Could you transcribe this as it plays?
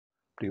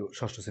প্রিয়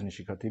ষষ্ঠ শ্রেণীর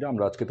শিক্ষার্থীরা,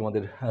 আমরা আজকে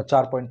তোমাদের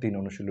 4.3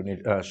 অনুশীলনীর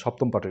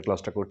সপ্তম পাঠের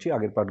ক্লাসটা করছি।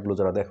 আগের পাঠগুলো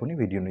যারা দেখোনি,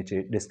 ভিডিও নিচে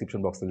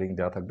ডেসক্রিপশন বক্সে লিঙ্ক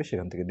দেওয়া থাকবে,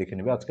 সেখান থেকে দেখে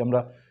নেবে। আজকে আমরা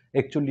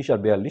 41 আর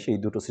 42 এই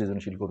দুটো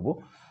সৃজনশীল করব।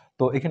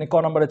 তো এখানে ক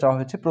নম্বরে চাওয়া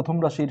হয়েছে প্রথম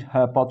রাশির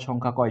পদ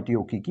সংখ্যা কয়টি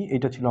ও কি কি।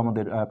 এটা ছিল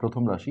আমাদের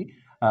প্রথম রাশি।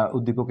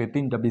 উদ্দীপকে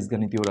 3টা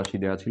বীজগাণিতীয় রাশি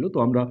দেওয়া ছিল। তো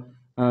আমরা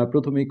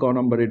প্রথমেই ক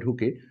নম্বরে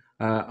ঢুকে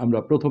আমরা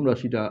প্রথম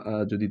রাশিটা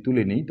যদি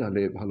তুলে নিই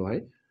তাহলে ভালো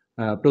হয়।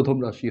 প্রথম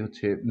রাশি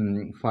হচ্ছে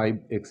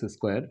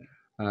 5x²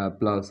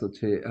 প্লাস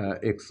হচ্ছে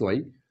xy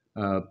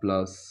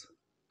প্লাস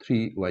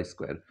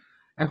 3y²।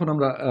 এখন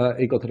আমরা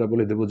এই কথাটা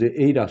বলে দেব যে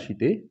এই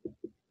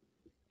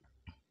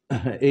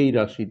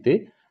রাশিতে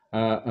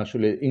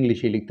আসলে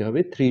ইংলিশে লিখতে হবে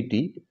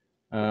 3টি,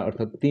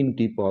 অর্থাৎ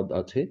 3টি পদ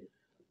আছে।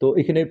 তো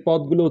এখানে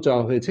পদগুলো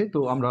চাওয়া হয়েছে, তো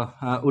আমরা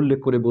উল্লেখ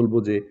করে বলবো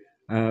যে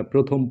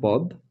প্রথম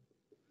পদ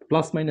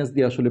প্লাস মাইনাস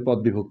দিয়ে আসলে পদ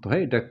বিভক্ত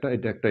হয়, এটা একটা,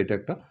 এটা একটা, এটা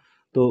একটা।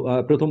 তো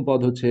প্রথম পদ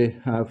হচ্ছে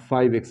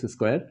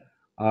 5x²,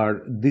 আর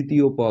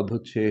দ্বিতীয় পদ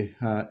হচ্ছে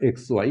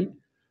xy,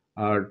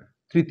 আর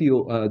তৃতীয়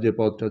যে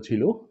পদটা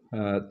ছিল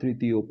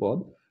তৃতীয় পদ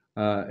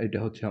এটা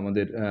হচ্ছে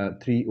আমাদের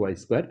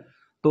 3y²।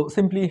 তো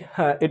সিম্পলি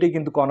এটাই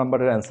কিন্তু ক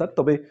নাম্বারের অ্যান্সার।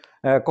 তবে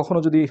কখনো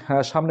যদি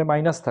সামনে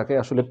মাইনাস থাকে,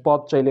 আসলে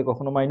পদ চাইলে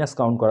কখনো মাইনাস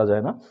কাউন্ট করা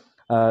যায় না।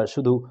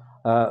 শুধু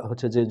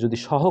হচ্ছে যে যদি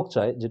সহগ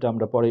চায়, যেটা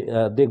আমরা পরে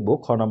দেখব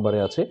খ নাম্বারে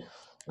আছে,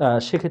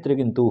 সেক্ষেত্রে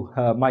কিন্তু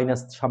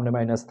মাইনাস, সামনে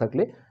মাইনাস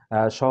থাকলে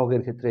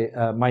সহগের ক্ষেত্রে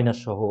মাইনাস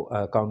সহ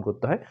কাউন্ট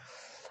করতে হয়।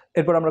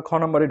 এরপর আমরা খ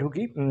নম্বরে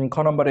ঢুকি। খ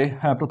নম্বরে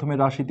প্রথমে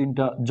রাশি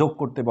 3টা যোগ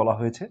করতে বলা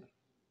হয়েছে।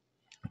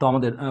 তো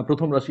আমাদের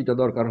প্রথম রাশিটা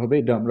দরকার হবে,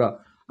 এটা আমরা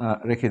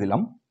রেখে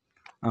দিলাম।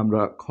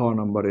 আমরা খ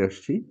নম্বরে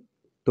আসছি।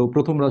 তো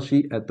প্রথম রাশি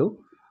এত,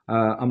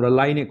 আমরা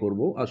লাইনে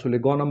করব। আসলে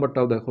গ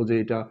নাম্বারটাও দেখো যে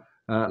এটা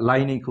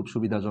লাইনেই খুব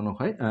সুবিধাজনক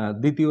হয়।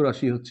 দ্বিতীয়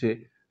রাশি হচ্ছে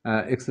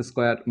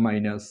x²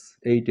 মাইনাস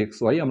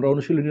 8xy। আমরা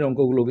অনুশীলনীর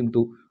অঙ্কগুলো কিন্তু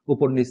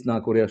উপর নিচ না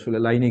করে আসলে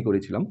লাইনেই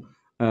করেছিলাম।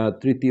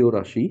 তৃতীয়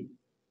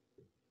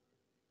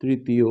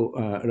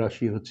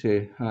রাশি হচ্ছে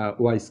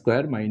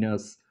y²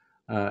 মাইনাস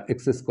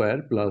x²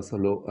 প্লাস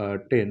হলো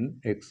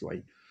 10xy।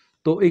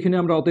 তো এখানে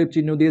আমরা অতএব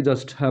চিহ্ন দিয়ে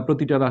জাস্ট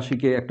প্রতিটা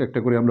রাশিকে একটা একটা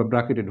করে আমরা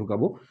ব্র্যাকেটে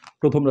ঢুকাবো।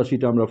 প্রথম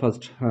রাশিটা আমরা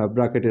ফার্স্ট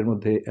ব্র্যাকেটের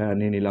মধ্যে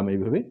নিয়ে নিলাম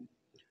এইভাবে,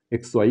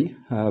 xy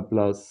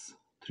প্লাস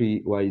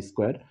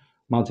 3y²,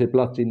 মাঝে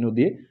প্লাস চিহ্ন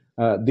দিয়ে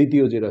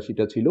দ্বিতীয় যে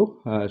রাশিটা ছিল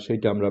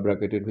সেইটা আমরা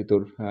ব্র্যাকেটের ভিতর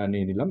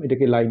নিয়ে নিলাম,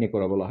 এটাকে লাইনে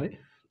করা বলা হয়।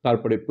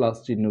 তারপরে প্লাস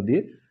চিহ্ন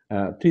দিয়ে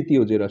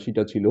তৃতীয় যে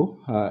রাশিটা ছিল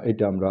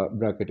এটা আমরা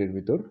ব্র্যাকেটের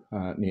ভিতর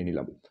নিয়ে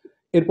নিলাম।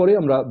 এরপরে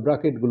আমরা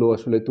ব্র্যাকেটগুলো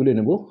আসলে তুলে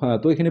নেব।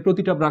 তো এখানে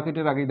প্রতিটা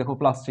ব্র্যাকেটের আগেই দেখো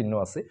প্লাস চিহ্ন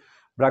আছে।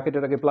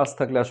 ব্র্যাকেটের আগে প্লাস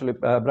থাকলে আসলে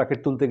ব্র্যাকেট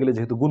তুলতে গেলে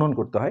যেহেতু গুণন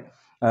করতে হয়,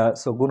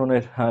 সো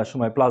গুণনের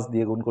সময় প্লাস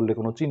দিয়ে গুণ করলে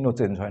কোনো চিহ্ন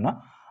চেঞ্জ হয় না।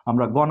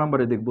 আমরা গ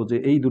নাম্বারে দেখব যে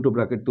এই দুটো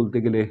ব্র্যাকেট তুলতে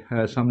গেলে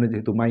সামনে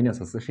যেহেতু মাইনাস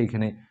আছে,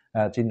 সেইখানে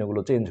চিহ্নগুলো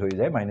চেঞ্জ হয়ে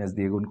যায় মাইনাস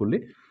দিয়ে গুণ করলে।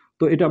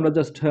 তো এটা আমরা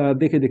জাস্ট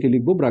দেখে দেখে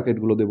লিখবো,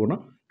 ব্র্যাকেটগুলো দেবো না,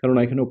 কারণ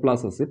এখানেও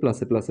প্লাস আছে,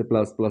 প্লাসে প্লাসে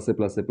প্লাস, প্লাসে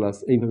প্লাসে প্লাস,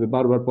 এইভাবে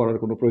বারবার পড়ার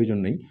কোনো প্রয়োজন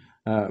নেই।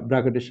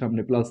 ব্র্যাকেটের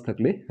সামনে প্লাস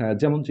থাকলে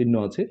যেমন চিহ্ন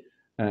আছে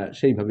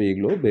সেইভাবে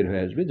এগুলো বের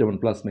হয়ে আসবে, যেমন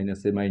প্লাস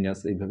মাইনাসে মাইনাস,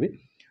 এইভাবে।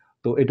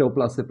 তো এটাও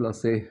প্লাসে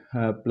প্লাসে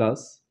প্লাস,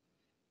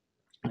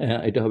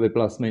 এটা হবে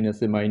প্লাস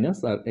মাইনাসে মাইনাস,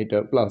 আর এটা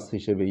প্লাস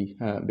হিসেবেই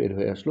বের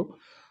হয়ে আসলো।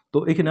 তো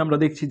এখানে আমরা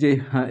দেখছি যে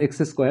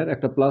x²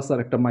 একটা প্লাস আর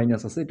একটা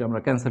মাইনাস আছে, এটা আমরা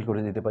ক্যান্সেল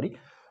করে দিতে পারি।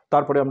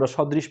 তারপরে আমরা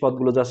সদৃশ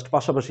পদগুলো জাস্ট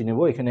পাশাপাশি নেব।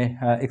 এখানে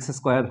x²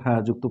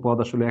 যুক্ত পদ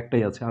আসলে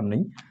একটাই আছে, আর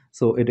নেই।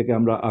 সো এটাকে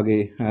আমরা আগে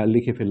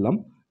লিখে ফেললাম,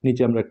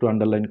 নিচে আমরা একটু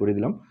আন্ডারলাইন করে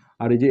দিলাম।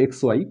 আর এই যে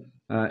xy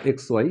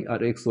আর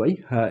xy,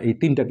 এই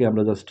তিনটাকে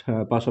আমরা জাস্ট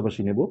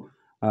পাশাপাশি নেব।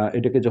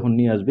 এটাকে যখন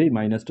নিয়ে আসবে এই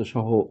মাইনাসটা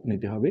সহ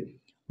নিতে হবে,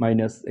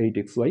 মাইনাস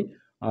 8xy,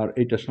 আর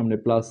এটার সামনে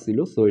প্লাস ছিল,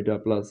 সো এটা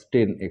প্লাস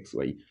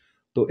 10xy।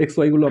 তো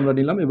xy গুলো আমরা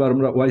নিলাম। এবার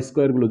আমরা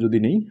y² গুলো যদি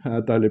নিই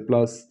তাহলে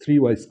প্লাস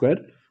 3y²,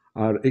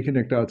 আর এখানে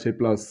একটা আছে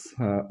প্লাস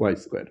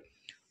y²।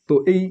 তো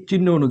এই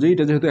চিহ্ন অনুযায়ী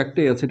এটা যেহেতু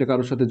একটাই আছে, এটা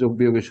কারোর সাথে যোগ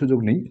বিয়োগের সুযোগ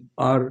নেই।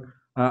 আর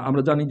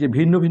আমরা জানি যে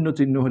ভিন্ন ভিন্ন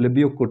চিহ্ন হলে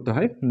বিয়োগ করতে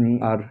হয়,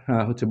 আর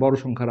হচ্ছে বড়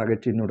সংখ্যার আগের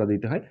চিহ্নটা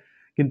দিতে হয়।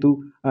 কিন্তু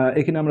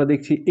এখানে আমরা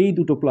দেখছি এই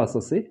দুটো প্লাস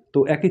আছে, তো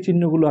একই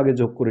চিহ্নগুলো আগে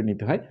যোগ করে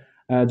নিতে হয়।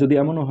 যদি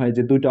এমনও হয়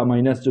যে দুইটা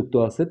মাইনাস যুক্ত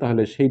আছে,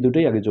 তাহলে সেই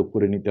দুটোই আগে যোগ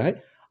করে নিতে হয়।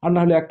 আর না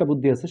হলে একটা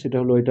বুদ্ধি আছে, সেটা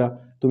হলো এটা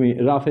তুমি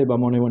রাফে বা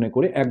মনে মনে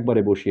করে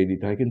একবারে বসিয়ে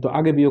দিতে হয়, কিন্তু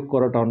আগে বিয়োগ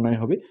করাটা অন্যায়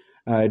হবে।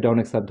 এটা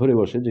অনেক স্যার ধরে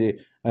বসে যে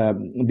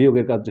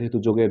বিয়োগের কাজ যেহেতু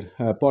যোগের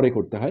পরে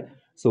করতে হয়,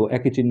 সো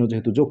একই চিহ্ন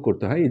যেহেতু যোগ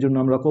করতে হয়, এই জন্য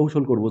আমরা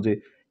কৌশল করব যে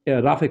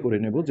রাফে করে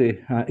নেব যে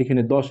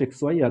এখানে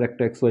 10xy আর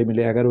একটা xy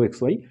মিলে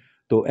 11xy।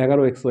 তো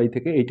 11xy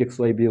থেকে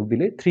 8xy বিয়োগ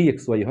দিলে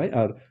 3xy হয়,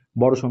 আর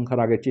বড় সংখ্যার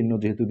আগের চিহ্ন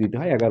যেহেতু দিতে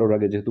হয়, 11-র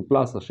আগে যেহেতু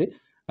প্লাস আসে,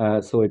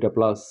 সো এটা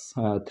প্লাস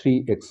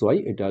 3xy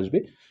এটা আসবে।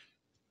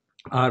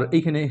 আর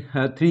এইখানে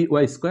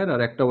 3y²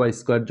 আর একটা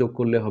y² যোগ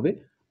করলে হবে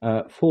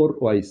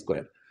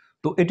 4y²।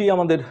 তো এটি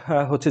আমাদের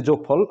হচ্ছে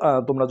যোগফল।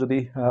 তোমরা যদি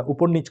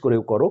উপর নিচ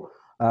করেও করো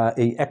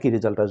এই একই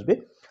রেজাল্ট আসবে।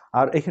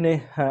 আর এখানে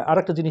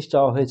আরেকটা জিনিস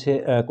চাওয়া হয়েছে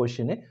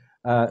কোয়েশ্চেনে,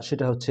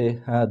 সেটা হচ্ছে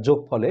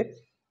যোগফলে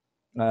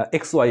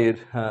xy এর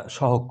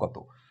সহগ কত।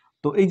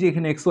 তো এই যে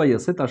এখানে xy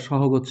আছে, তার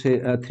সহগ হচ্ছে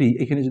 3।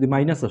 এখানে যদি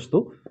মাইনাস আসতো,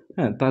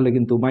 হ্যাঁ, তাহলে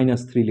কিন্তু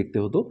 -3 লিখতে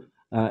হতো।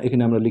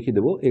 এখানে আমরা লিখে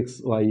দেবো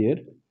xy এর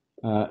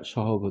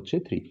সহগ হচ্ছে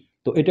 3।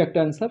 তো এটা একটা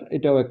অ্যান্সার,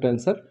 এটাও একটা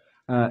অ্যান্সার।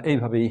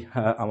 এইভাবেই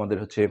আমাদের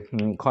হচ্ছে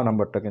খ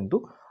নাম্বারটা কিন্তু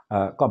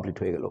কমপ্লিট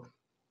হয়ে গেল।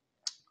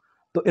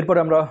 তো এরপরে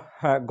আমরা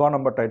গ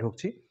নাম্বারটায়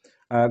ঢুকছি।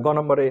 গ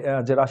নম্বরে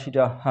যে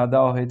রাশিটা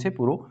দেওয়া হয়েছে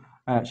পুরো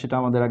সেটা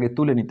আমাদের আগে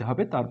তুলে নিতে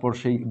হবে, তারপর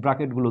সেই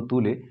ব্র্যাকেটগুলো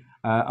তুলে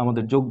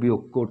আমাদের যোগ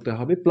বিয়োগ করতে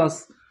হবে, প্লাস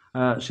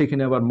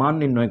সেখানে আবার মান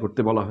নির্ণয়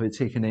করতে বলা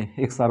হয়েছে। এখানে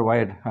এক্স আর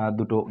ওয়াইয়ের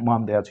দুটো মান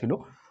দেওয়া ছিল।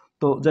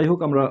 তো যাই হোক,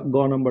 আমরা গ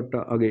নাম্বারটা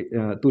আগে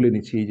তুলে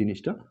নিচ্ছি এই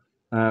জিনিসটা।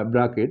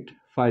 Bracket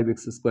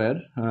 5x²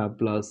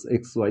 plus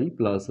x Y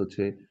plus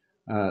হচ্ছে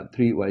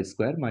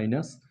 3y²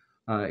 মাইনাস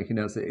এখানে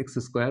আছে x²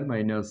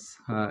 minus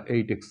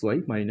 8xy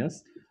minus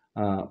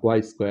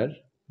y²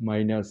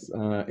 minus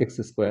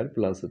x²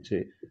 plus হচ্ছে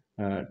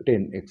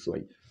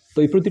 10xy। তো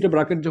এই প্রতিটা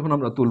ব্র্যাকেট যখন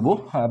আমরা তুলবো,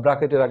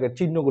 ব্র্যাকেটের আগের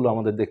চিহ্নগুলো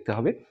আমাদের দেখতে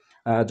হবে।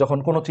 যখন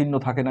কোনো চিহ্ন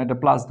থাকে না, এটা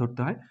প্লাস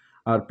ধরতে হয়,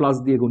 আর প্লাস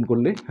দিয়ে গুণ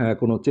করলে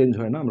কোনো চেঞ্জ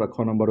হয় না, আমরা খ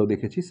নম্বরও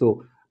দেখেছি। সো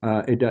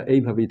এটা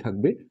এইভাবেই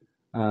থাকবে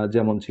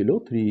যেমন ছিল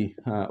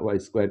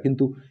 3y²,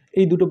 কিন্তু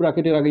এই দুটো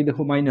ব্র্যাকেটের আগেই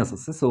দেখো মাইনাস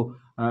আছে। সো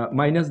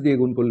মাইনাস দিয়ে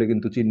গুণ করলে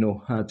কিন্তু চিহ্ন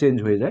চেঞ্জ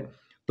হয়ে যায়।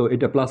 তো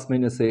এটা প্লাস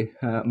মাইনাসে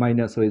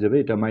মাইনাস হয়ে যাবে,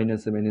 এটা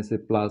মাইনাসে মাইনাসে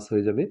প্লাস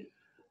হয়ে যাবে,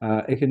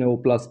 এখানেও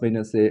প্লাস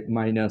মাইনাসে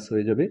মাইনাস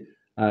হয়ে যাবে,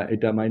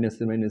 এটা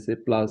মাইনাসে মাইনাসে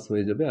প্লাস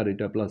হয়ে যাবে, আর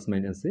এটা প্লাস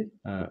মাইনাসে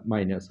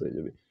মাইনাস হয়ে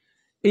যাবে।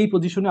 এই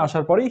পজিশনে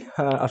আসার পরেই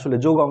আসলে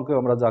যোগ অঙ্কে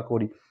আমরা যা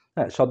করি,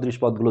 হ্যাঁ, সদৃশ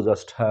পদগুলো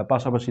জাস্ট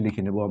পাশাপাশি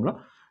লিখে নেব আমরা।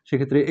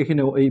 সেক্ষেত্রে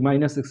এখানেও এই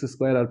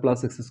 -x² আর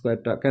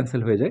 +x²টা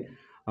ক্যান্সেল হয়ে যায়,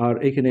 আর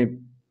এখানে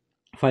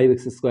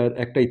 5x²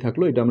 একটাই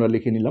থাকলো, এটা আমরা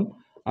লিখে নিলাম।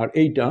 আর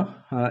এইটা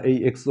এই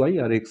xy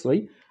আর xy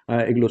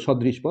এগুলো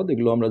সদৃশ পদ,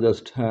 এগুলো আমরা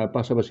জাস্ট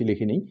পাশাপাশি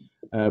লিখে নিই।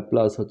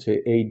 প্লাস হচ্ছে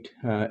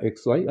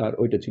 8xy আর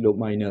ওইটা ছিল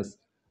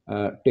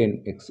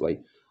 -10xy।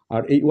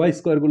 আর এই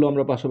y²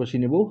 আমরা পাশাপাশি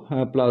নেব,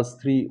 প্লাস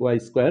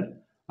 3y²,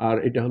 আর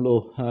এটা হলো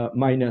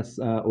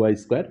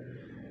 -y²।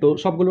 তো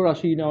সবগুলো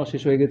রাশি নেওয়া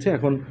শেষ হয়ে গেছে।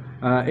 এখন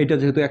এটা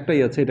যেহেতু একটাই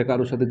আছে, এটা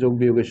কারোর সাথে যোগ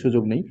বিয়োগের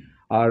সুযোগ নেই।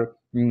 আর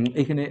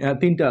এখানে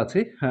তিনটা আছে,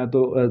 তো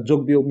যোগ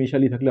বিয়োগ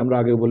মিশালি থাকলে আমরা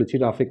আগেও বলেছি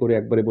রাফে করে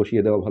একবারে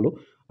বসিয়ে দেওয়া ভালো,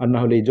 আর না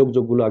হলে এই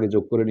যোগগুলো আগে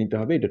যোগ করে নিতে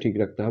হবে, এটা ঠিক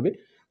রাখতে হবে।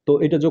 তো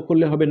এটা যোগ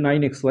করলে হবে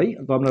 9xy।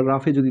 তো আমরা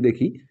রাফে যদি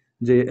দেখি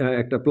যে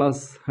একটা প্লাস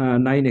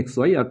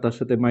 9xy আর তার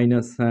সাথে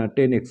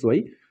 -10xy,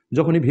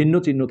 যখনই ভিন্ন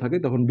চিহ্ন থাকে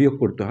তখন বিয়োগ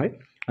করতে হয়।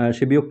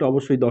 সে বিয়োগটা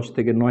অবশ্যই 10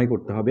 থেকে 9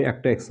 করতে হবে,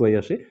 একটা xy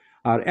আসে।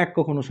 আর এক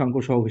কখনো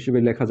সংখ্যা সহগ হিসেবে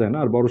লেখা যায় না,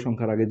 আর বড়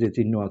সংখ্যার আগে যে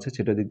চিহ্ন আছে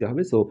সেটা দিতে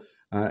হবে। সো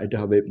এটা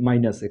হবে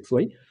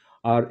 -xy।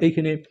 আর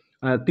এইখানে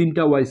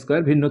 3টা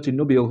y² ভিন্ন চিহ্ন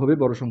বিয়োগ হবে,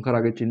 বড় সংখ্যার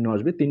আগে চিহ্ন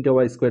আসবে। 3টা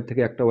y²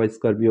 থেকে একটা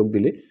y² বিয়োগ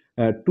দিলে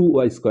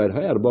 2y²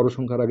 হয়, আর বড়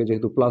সংখ্যার আগে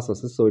যেহেতু প্লাস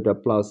আছে সো এটা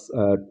প্লাস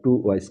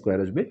 2y²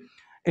 আসবে।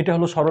 এটা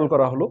হলো সরল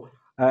করা হলো।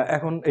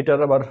 এখন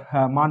এটার আবার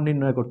মান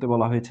নির্ণয় করতে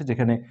বলা হয়েছে,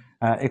 যেখানে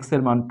x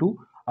এর মান 2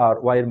 আর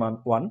y এর মান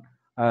 1,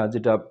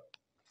 যেটা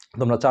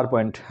তোমরা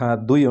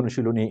 4.2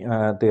 অনুশীলনী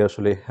তে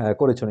আসলে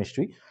করেছো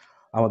নিশ্চয়ই।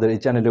 আমাদের এই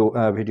চ্যানেলেও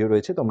ভিডিও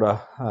রয়েছে, তোমরা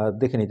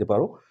দেখে নিতে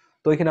পারো।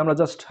 তো এখানে আমরা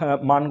জাস্ট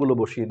মানগুলো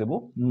বসিয়ে দেবো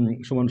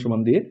সমান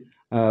সমান দিয়ে।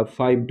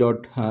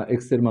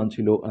 5.x এর মান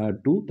ছিল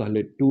 2, তাহলে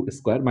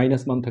 2²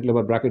 মাইনাস মান থাকলে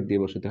আবার ব্র্যাকেট দিয়ে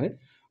বসাতে হয়।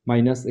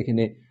 মাইনাস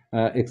এখানে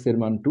x এর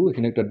মান 2,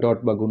 এখানে একটা ডট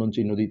বা গুণন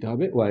চিহ্ন দিতে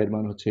হবে। y এর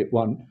মান হচ্ছে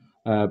 1,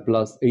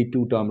 প্লাস এই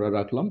 2টা আমরা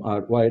রাখলাম, আর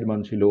y এর মান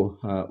ছিল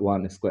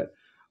 1²।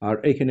 আর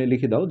এখানে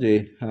লিখে দাও যে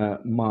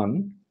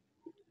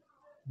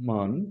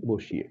মান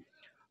বসিয়ে।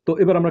 তো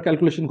এবার আমরা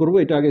ক্যালকুলেশন করব,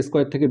 এটা আগে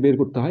স্কোয়ার থেকে বের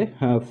করতে হয়।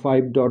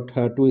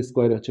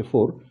 5.2² হচ্ছে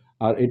 4,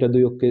 আর এটা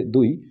 2 অক্ষে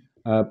 2,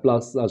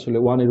 প্লাস আসলে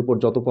 1 এর উপর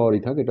যত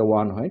পাওয়ারই থাক এটা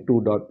 1 হয়,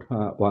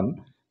 2.1।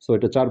 সো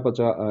এটা 4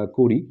 5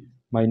 20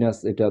 মাইনাস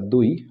এটা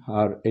 2,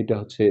 আর এটা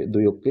হচ্ছে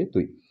 2 অক্ষে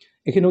 2।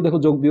 এখানেও দেখো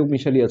যোগ বিয়োগ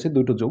মিশালি আছে,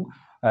 দুটো যোগ।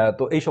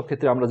 তো এই সব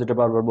ক্ষেত্রে আমরা যেটা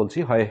বারবার বলছি,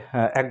 হয়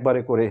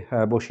একবারে করে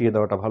বসিয়ে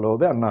দেওয়াটা ভালো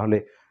হবে, আর না হলে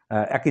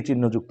একই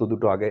চিহ্নযুক্ত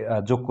দুটো আগে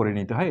যোগ করে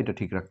নিতে হয়, এটা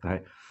ঠিক রাখতে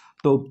হয়।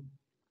 তো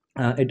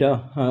এটা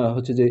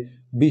হচ্ছে যে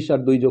 20 আর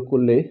 2 যোগ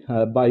করলে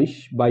 22,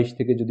 22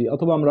 থেকে যদি,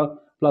 অথবা আমরা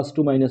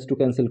 +2 -2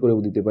 ক্যান্সেল করেও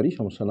দিতে পারি,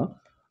 সমস্যা না।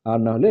 আর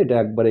না হলে এটা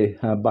একবারে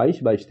 22,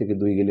 22 থেকে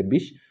 2 গেলে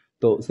 20।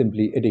 তো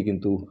সিম্পলি এটাই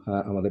কিন্তু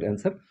আমাদের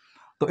অ্যান্সার।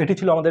 তো এটি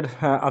ছিল আমাদের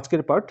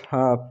আজকের পার্ট।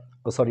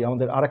 সরি,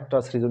 আমাদের আরেকটা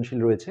সৃজনশীল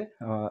রয়েছে,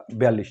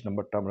 42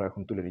 নম্বরটা আমরা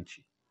এখন তুলে নিচ্ছি।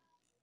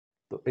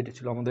 তো এটি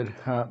ছিল আমাদের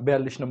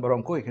 42 নম্বর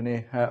অঙ্ক। এখানে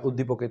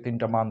উদ্দীপকে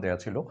 3টা মান দেওয়া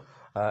ছিল,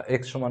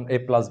 x সমান a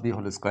plus b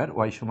whole square,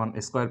 y সমান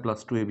a square plus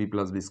 2ab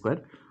plus b square,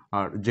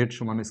 R z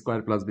সমান a square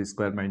plus b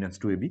square minus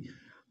 2ab।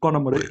 ক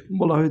নম্বরে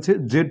বলা হয়েছে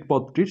z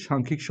পদটির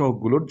সাংখ্যিক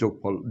সহগগুলোর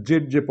যোগফল। z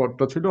যে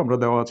পদটা ছিল আমরা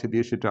দেওয়া আছে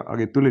দিয়ে সেটা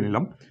আগে তুলে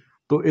নিলাম।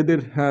 তো এদের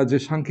যে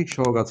সাংখ্যিক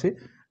সহগ আছে,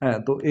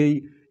 তো এই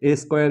a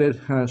স্কোয়ারের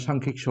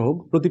সাংখ্যিক সহগ,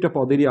 প্রতিটা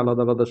পদেরই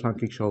আলাদা আলাদা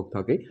সাংখ্যিক সহগ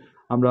থাকে।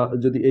 আমরা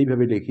যদি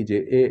এইভাবে লিখি যে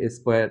a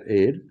স্কোয়ার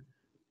এর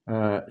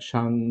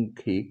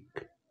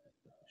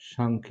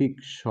সাংখ্যিক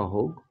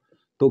সহগ,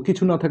 তো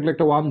কিছু না থাকলে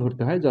একটা 1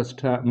 ধরতে হয়, জাস্ট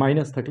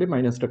মাইনাস থাকলে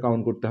মাইনাসটা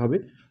কাউন্ট করতে হবে।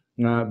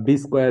 বি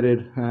স্কোয়ারের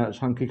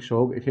সাংখ্যিক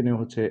সহগ এখানে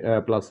হচ্ছে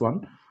 +1,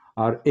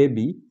 আর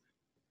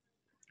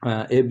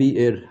এবি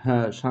এর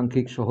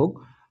সাংখ্যিক সহগ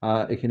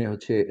এখানে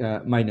হচ্ছে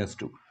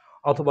 -2।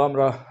 অথবা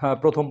আমরা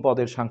প্রথম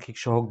পদের সাংখ্যিক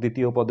সহগ,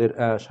 দ্বিতীয় পদের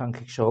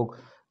সাংখ্যিক সহগ,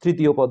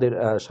 তৃতীয় পদের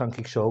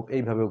সাংখ্যিক সহগ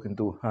এইভাবেও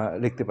কিন্তু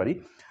লিখতে পারি।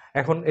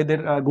 এখন এদের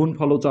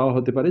গুণফলও চাওয়া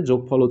হতে পারে,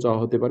 যোগফলও চাওয়া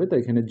হতে পারে, তাই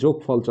এখানে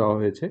যোগফল চাওয়া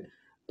হয়েছে।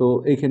 তো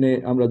এইখানে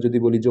আমরা যদি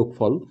বলি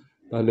যোগফল,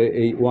 তাহলে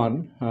এই 1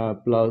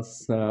 প্লাস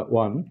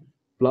 1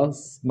 প্লাস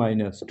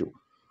মাইনাস 2।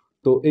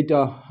 তো এটা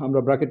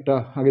আমরা ব্র্যাকেটটা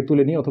আগে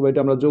তুলে নিই, অথবা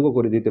এটা আমরা যোগও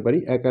করে দিতে পারি।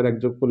 1 আর 1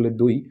 যোগ করলে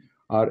 2,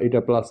 আর এটা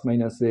প্লাস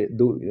মাইনাসে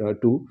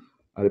 2,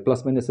 আর প্লাস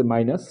মাইনাসে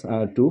মাইনাস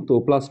 2। তো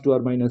প্লাস 2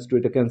 আর মাইনাস 2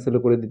 এটা ক্যান্সেলও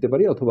করে দিতে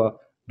পারি, অথবা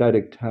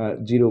ডাইরেক্ট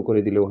 0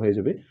 করে দিলেও হয়ে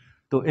যাবে।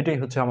 তো এটাই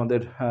হচ্ছে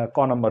আমাদের ক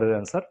নম্বরের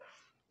অ্যান্সার।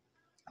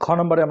 খ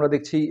নম্বরে আমরা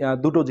দেখছি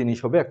দুটো জিনিস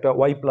হবে, একটা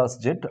ওয়াই প্লাস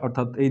জেড,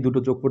 অর্থাৎ এই দুটো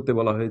যোগ করতে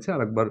বলা হয়েছে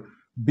আর একবার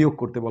বিয়োগ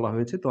করতে বলা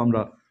হয়েছে। তো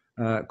আমরা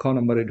খ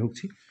নম্বরে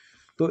ঢুকছি।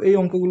 তো এই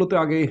অঙ্কগুলোতে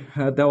আগে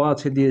দেওয়া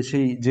আছে দিয়ে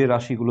সেই যে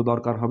রাশিগুলো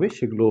দরকার হবে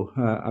সেগুলো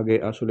আগে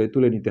আসলে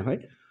তুলে নিতে হয়।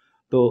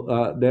 তো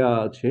দেয়া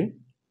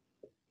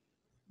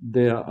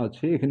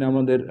আছে এখানে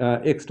আমাদের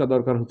এক্সট্রা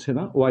দরকার হচ্ছে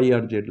না, ওয়াই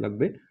আর জেড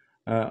লাগবে।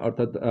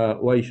 অর্থাৎ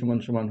ওয়াই সমান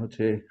সমান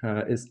হচ্ছে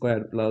এ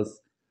square plus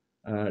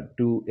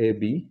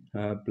 2ab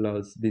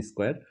plus B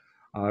square,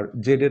 আর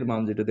জেড এর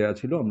মান যেটা দেওয়া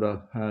ছিল আমরা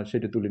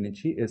সেটা তুলে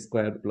নিচ্ছি, এ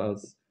square plus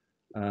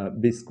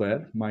B square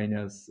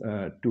minus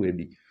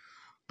 2ab।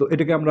 তো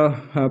এটাকে আমরা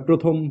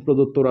প্রথম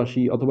প্রদত্ত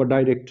রাশি অথবা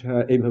ডাইরেক্ট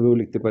এইভাবেও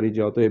লিখতে পারি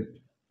যে অতএব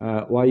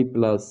ওয়াই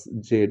প্লাস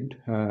জেড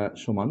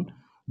সমান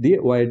দিয়ে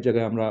ওয়াই এর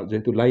জায়গায় আমরা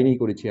যেহেতু লাইনেই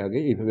করেছি আগে,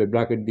 এইভাবে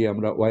ব্র্যাকেট দিয়ে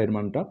আমরা ওয়াই এর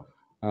মানটা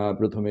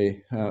প্রথমে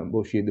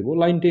বসিয়ে দেব।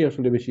 লাইনটাই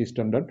আসলে বেশি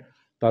স্ট্যান্ডার্ড।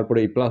 তারপরে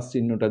এই প্লাস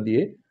চিহ্নটা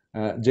দিয়ে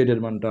জেড এর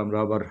মানটা আমরা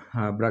আবার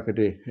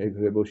ব্র্যাকেটে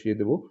এইভাবে বসিয়ে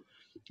দেব,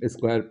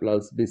 square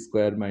plus B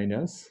square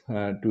minus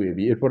 2ab।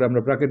 এরপরে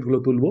আমরা ব্র্যাকেটগুলো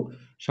তুলব।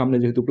 সামনে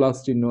যেহেতু প্লাস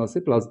চিহ্ন আছে,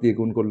 প্লাস দিয়ে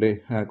গুণ করলে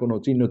কোনো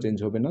চিহ্ন চেঞ্জ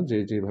হবে না, যে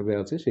যেভাবে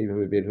আছে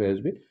সেইভাবে বের হয়ে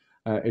আসবে।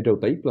 এটাও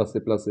তাই, প্লাসে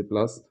প্লাসে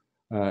প্লাস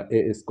এ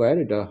স্কোয়ার,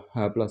 এটা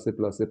প্লাসে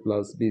প্লাসে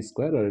প্লাস বি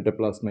স্কোয়ার, আর এটা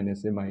প্লাস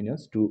মাইনাসে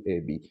মাইনাস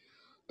 2ab।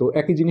 তো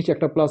একই জিনিস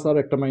একটা প্লাস আর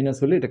একটা মাইনাস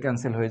হলে এটা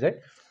ক্যান্সেল হয়ে যায়।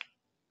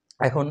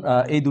 এখন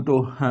এই দুটো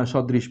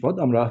সদৃশ পদ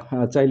আমরা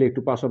চাইলে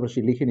একটু পাশাপাশি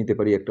লিখে নিতে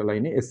পারি একটা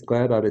লাইনে,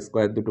 স্কোয়ার আর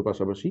স্কোয়ার দুটো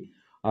পাশাপাশি,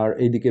 আর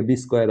এইদিকে বি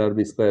স্কোয়ার আর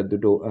বি স্কোয়ার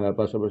দুটো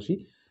পাশাপাশি।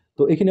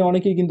 তো এখানে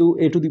অনেকেই কিন্তু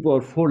এ টু দি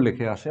পাওয়ার 4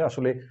 লিখে আসে,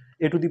 আসলে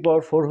এ টু দি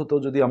পাওয়ার 4 হতো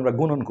যদি আমরা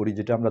গুণন করি,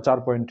 যেটা আমরা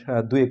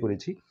 4.2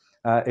 করেছি।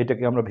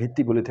 এটাকে আমরা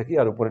ভিত্তি বলে থাকি,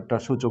 আর উপরেরটা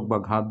সূচক বা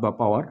ঘাত বা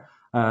পাওয়ার।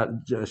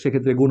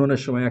 সেক্ষেত্রে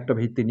গুণনের সময় একটা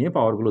ভিত্তি নিয়ে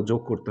পাওয়ারগুলো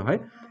যোগ করতে হয়,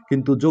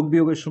 কিন্তু যোগ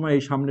বিয়োগের সময়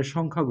এই সামনের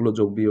সংখ্যাগুলো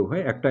যোগ বিয়োগ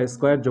হয়। একটা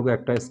স্কোয়ার যোগে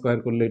একটা স্কোয়ার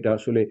করলে এটা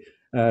আসলে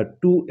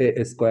 2a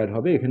স্কোয়ার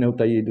হবে, এখানেও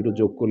তাই এই দুটো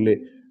যোগ করলে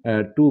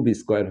 2b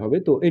স্কোয়ার হবে।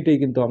 তো এটাই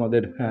কিন্তু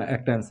আমাদের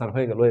একটা অ্যান্সার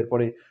হয়ে গেল।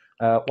 এরপরে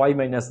ওয়াই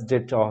মাইনাস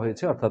জেড চাওয়া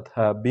হয়েছে, অর্থাৎ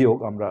বিয়োগ,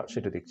 আমরা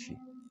সেটা দেখছি।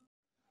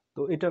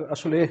 তো এটার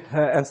আসলে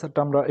অ্যান্সারটা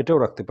আমরা এটাও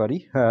রাখতে পারি,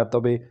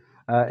 তবে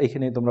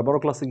এখানে তোমরা বড়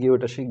ক্লাসে গিয়ে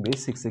ওটা শিখবে,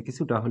 6-এ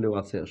কিছুটা হলেও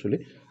আছে আসলে।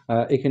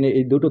 এখানে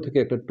এই দুটো থেকে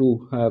একটা 2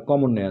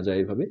 কমন নেওয়া যায়,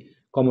 এইভাবে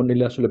কমন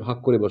নিলে আসলে ভাগ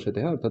করে বসাতে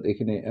হয়, অর্থাৎ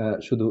এখানে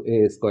শুধু এ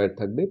স্কোয়ার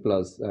থাকবে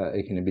প্লাস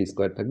এখানে বি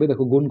স্কোয়ার থাকবে।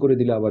 দেখো গুণ করে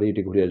দিলে আবার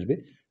এটি ঘুরে আসবে,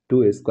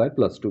 2a square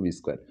plus 2b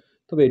square.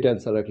 তবে এটা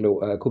অ্যান্সার রাখলেও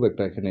খুব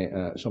একটা এখানে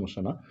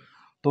সমস্যা না।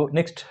 তো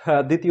নেক্সট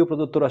দ্বিতীয়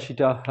প্রদত্ত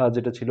রাশিটা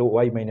যেটা ছিল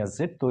ওয়াই মাইনাস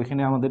জেড। তো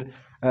এখানে আমাদের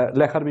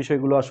লেখার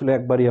বিষয়গুলো আসলে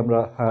একবারই আমরা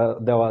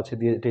দেওয়া আছে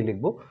দিয়ে এটাই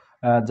লিখবো।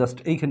 জাস্ট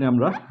এইখানে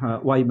আমরা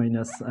ওয়াই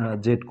মাইনাস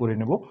জেড করে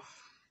নেব,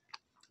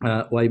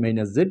 ওয়াই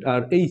মাইনাস জেড,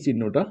 আর এই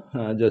চিহ্নটা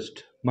জাস্ট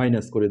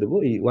মাইনাস করে দেবো,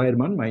 এই ওয়াই এর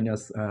মান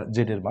মাইনাস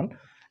জেড এর মান।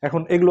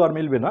 এখন এগুলো আর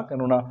মিলবে না,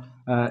 কেননা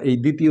এই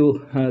দ্বিতীয়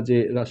যে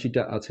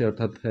রাশিটা আছে,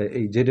 অর্থাৎ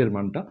এই জেড এর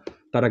মানটা,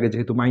 তার আগে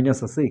যেহেতু মাইনাস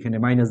আছে, এখানে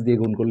মাইনাস দিয়ে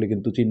গুণ করলে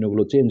কিন্তু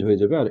চিহ্নগুলো চেঞ্জ হয়ে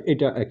যাবে, আর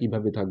এটা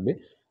একইভাবে থাকবে,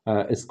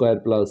 square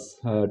plus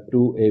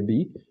 2ab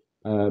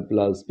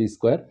plus B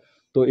square.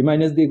 তো এই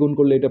মাইনাস দিয়ে গুণ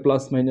করলে এটা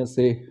প্লাস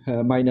মাইনাসে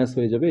মাইনাস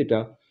হয়ে যাবে, এটা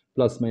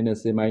প্লাস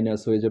মাইনাসে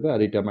মাইনাস হয়ে যাবে, আর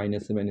এটা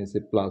মাইনাসে মাইনাসে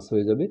প্লাস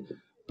হয়ে যাবে।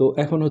 তো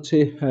এখন হচ্ছে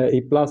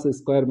এই প্লাস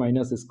স্কোয়ার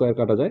মাইনাস স্কোয়ার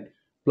কাটা যায়,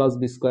 plus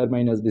B square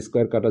minus B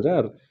square কাটা যায়,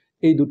 আর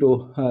এই দুটো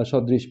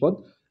সদৃশ পদ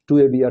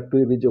 2ab আর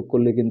 2ab যোগ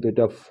করলে কিন্তু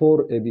এটা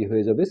 4ab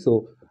হয়ে যাবে। সো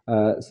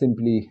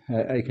সিম্পলি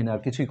এখানে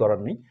আর কিছুই করার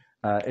নেই,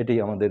 এটাই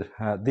আমাদের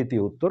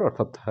দ্বিতীয় উত্তর,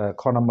 অর্থাৎ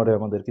খ নম্বরে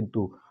আমাদের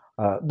কিন্তু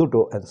দুটো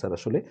অ্যান্সার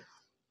আসলে।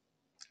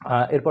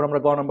 এরপর আমরা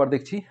গ নাম্বার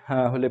দেখছি,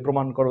 হলে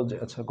প্রমাণ করো যে,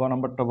 আচ্ছা গ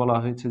নাম্বারটা বলা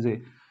হয়েছে যে,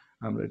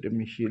 আমরা এটা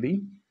মিশিয়ে দিই।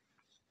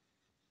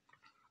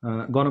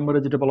 গ নম্বরে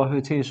যেটা বলা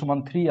হয়েছে a সমান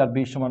 3 আর b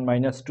সমান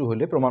 -2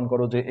 হলে প্রমাণ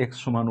করো যে x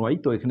সমান y।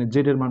 তো এখানে z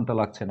এর মানটা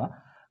লাগছে না,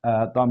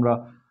 তো আমরা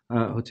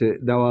হচ্ছে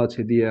দেওয়া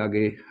আছে দিয়ে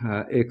আগে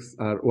x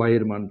আর y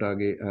এর মানটা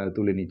আগে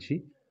তুলে নিচ্ছি।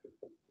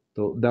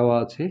 তো দেওয়া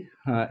আছে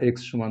x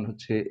সমান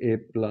হচ্ছে a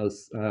plus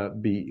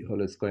b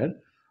whole square,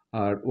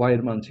 R y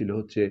এর মান ছিল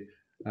হচ্ছে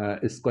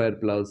square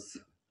plus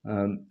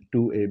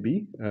 2ab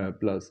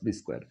plus b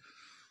square.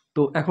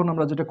 তো এখন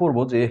আমরা যেটা করব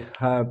যে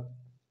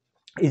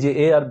এই যে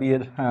a আর b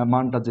এর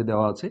মানটা যে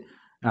দেওয়া আছে,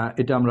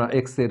 এটা আমরা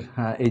x এর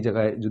এই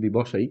জায়গায় যদি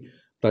বসাই,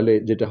 তাহলে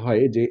যেটা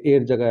হয় যে a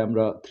এর জায়গায়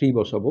আমরা 3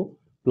 বসাবো,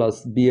 প্লাস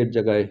b এর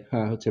জায়গায়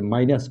হচ্ছে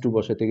 -2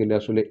 বসাতে গেলে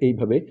আসলে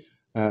এইভাবে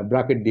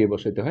ব্র্যাকেট দিয়ে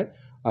বসাতে হয়,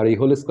 আর এই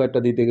হোল স্কোয়ারটা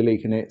দিতে গেলে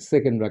এখানে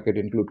সেকেন্ড ব্র্যাকেট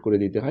ইনক্লুড করে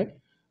দিতে হয়।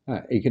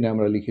 এইখানে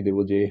আমরা লিখে দেব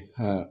যে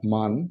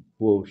মান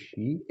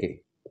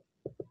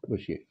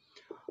বসিয়ে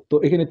তো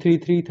এখানে 3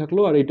 3 থাকলো,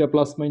 আর এটা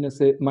প্লাস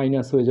মাইনাসে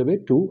মাইনাস হয়ে যাবে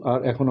 2। আর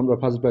এখন আমরা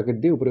ফার্স্ট ব্র্যাকেট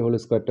দিয়ে উপরে হোল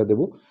স্কোয়ারটা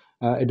দেবো,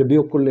 এটা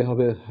বিয়োগ করলে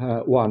হবে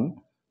 1।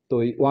 তো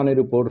এই 1 এর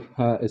উপর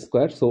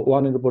স্কোয়ার, সো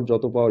 1 এর উপর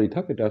যত পাওয়ারই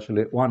থাক এটা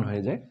আসলে 1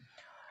 হয়ে যায়।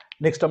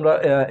 নেক্সট আমরা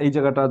এই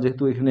জায়গাটা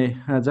যেহেতু এখানে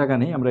জায়গা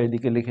নেই, আমরা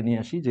এদিকে লিখে নিয়ে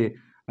আসি যে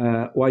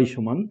ওয়াই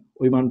সমান,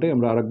 ওই মানটাই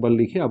আমরা আরেকবার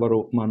লিখে আবারও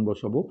মান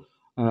বসাবো।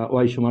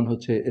 ওয়াই সমান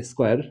হচ্ছে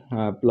square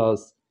plus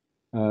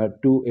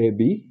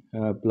 2ab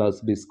plus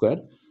B square.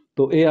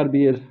 তো এ আর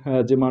বি এর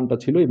যে মানটা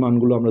ছিল এই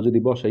মানগুলো আমরা যদি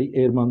বসাই,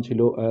 এর মান ছিল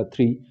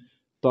 3।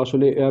 তো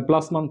আসলে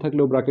প্লাস মান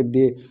থাকলেও ব্র্যাকেট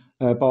দিয়ে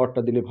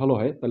পাওয়ারটা দিলে ভালো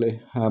হয়, তাহলে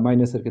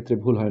মাইনাসের ক্ষেত্রে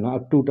ভুল হয় না।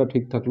 আর 2টা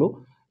ঠিক থাকলো,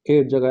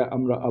 এর জায়গায়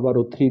আমরা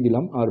আবারও 3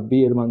 দিলাম, আর বি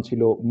এর মান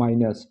ছিল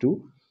 -2।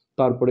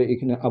 তারপরে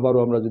এখানে আবারও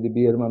আমরা যদি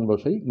বি এর মান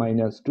বসাই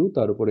 -2,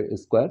 তার উপরে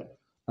স্কোয়ার,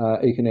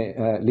 এখানে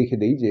লিখে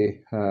দেই যে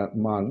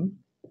মান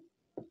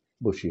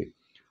বসিয়ে।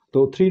 তো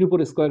 3-র উপর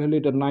স্কোয়ার হলে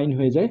এটা 9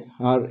 হয়ে যায়।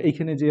 আর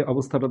এইখানে যে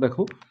অবস্থাটা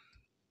দেখো,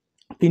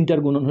 3টার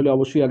গুণন হলে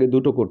অবশ্যই আগে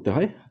দুটো করতে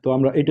হয়। তো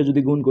আমরা এটা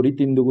যদি গুণ করি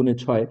 3 দুগুণে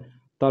 6,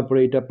 তারপরে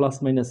এটা প্লাস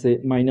মাইনাসে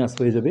মাইনাস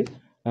হয়ে যাবে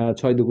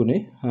 6 দুগুণে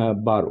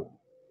 12,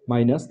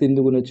 মাইনাস 3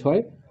 দুগুণে 6,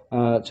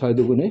 6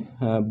 দুগুণে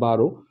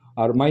 12।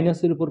 আর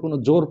মাইনাসের উপর কোনো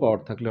জোর পাওয়ার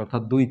থাকলে,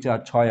 অর্থাৎ 2 4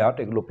 6 8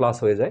 এগুলো প্লাস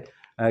হয়ে যায়,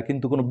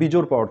 কিন্তু কোনো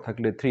বিজোড় পাওয়ার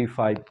থাকলে 3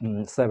 5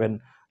 7,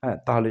 হ্যাঁ,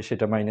 তাহলে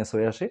সেটা মাইনাস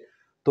হয়ে আসে।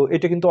 তো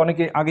এটা কিন্তু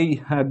অনেকে আগেই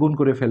গুণ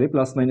করে ফেলে,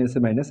 প্লাস মাইনাসে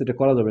মাইনাস, এটা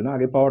করা যাবে না,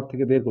 আগে পাওয়ার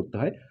থেকে বের করতে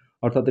হয়।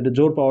 অর্থাৎ এটা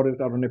জোর পাওয়ারের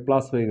কারণে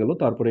প্লাস হয়ে গেল,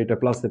 তারপরে এটা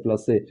প্লাসে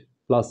প্লাসে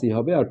প্লাসই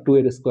হবে। আর 2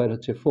 এর স্কোয়ার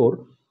হচ্ছে 4।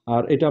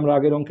 আর এটা আমরা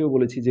আগের অঙ্কেও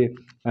বলেছি যে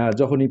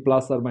যখনই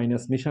প্লাস আর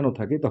মাইনাস মিশানো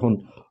থাকে তখন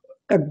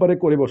একবারে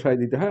করে বসায়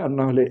দিতে হয়, আর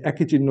না হলে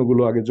একই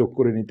চিহ্নগুলো আগে যোগ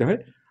করে নিতে হয়,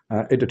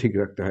 এটা ঠিক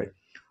রাখতে হয়।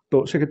 তো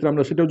সেক্ষেত্রে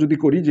আমরা সেটাও যদি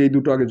করি যে এই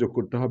দুটো আগে যোগ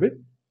করতে হবে,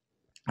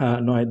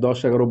 9 10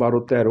 11 12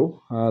 13,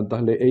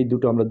 তাহলে এই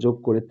দুটো আমরা যোগ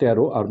করে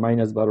 13, আর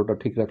 -12টা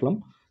ঠিক রাখলাম,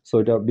 সো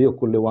এটা বিয়োগ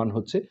করলে 1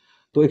 হচ্ছে।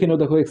 তো এখানেও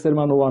দেখো এক্স এর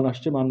মানও 1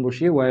 আসছে, মান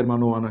বসিয়ে ওয়াই এর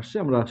মানও 1 আসছে,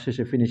 আমরা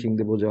শেষে ফিনিশিং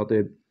দেবো যে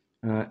অতএব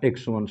এক্স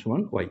সমান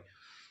সমান ওয়াই।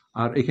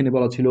 আর এখানে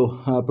বলা ছিল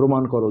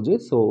প্রমাণ করো যে,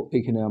 সো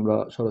এখানে আমরা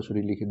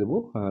সরাসরি লিখে দেবো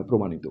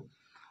প্রমাণিত।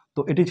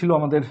 তো এটি ছিল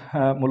আমাদের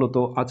মূলত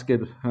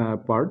আজকের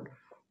পার্ট।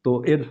 তো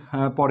এর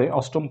পরে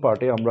অষ্টম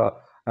পার্টে আমরা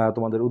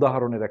তোমাদের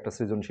উদাহরণের একটা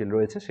সৃজনশীল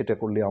রয়েছে, সেটা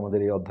করলে আমাদের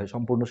এই অধ্যায়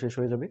সম্পূর্ণ শেষ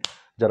হয়ে যাবে।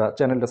 যারা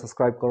চ্যানেলটা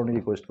সাবস্ক্রাইব করোনি,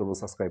 রিকোয়েস্ট করবো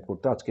সাবস্ক্রাইব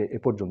করতে। আজকে এ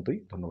পর্যন্তই,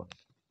 ধন্যবাদ।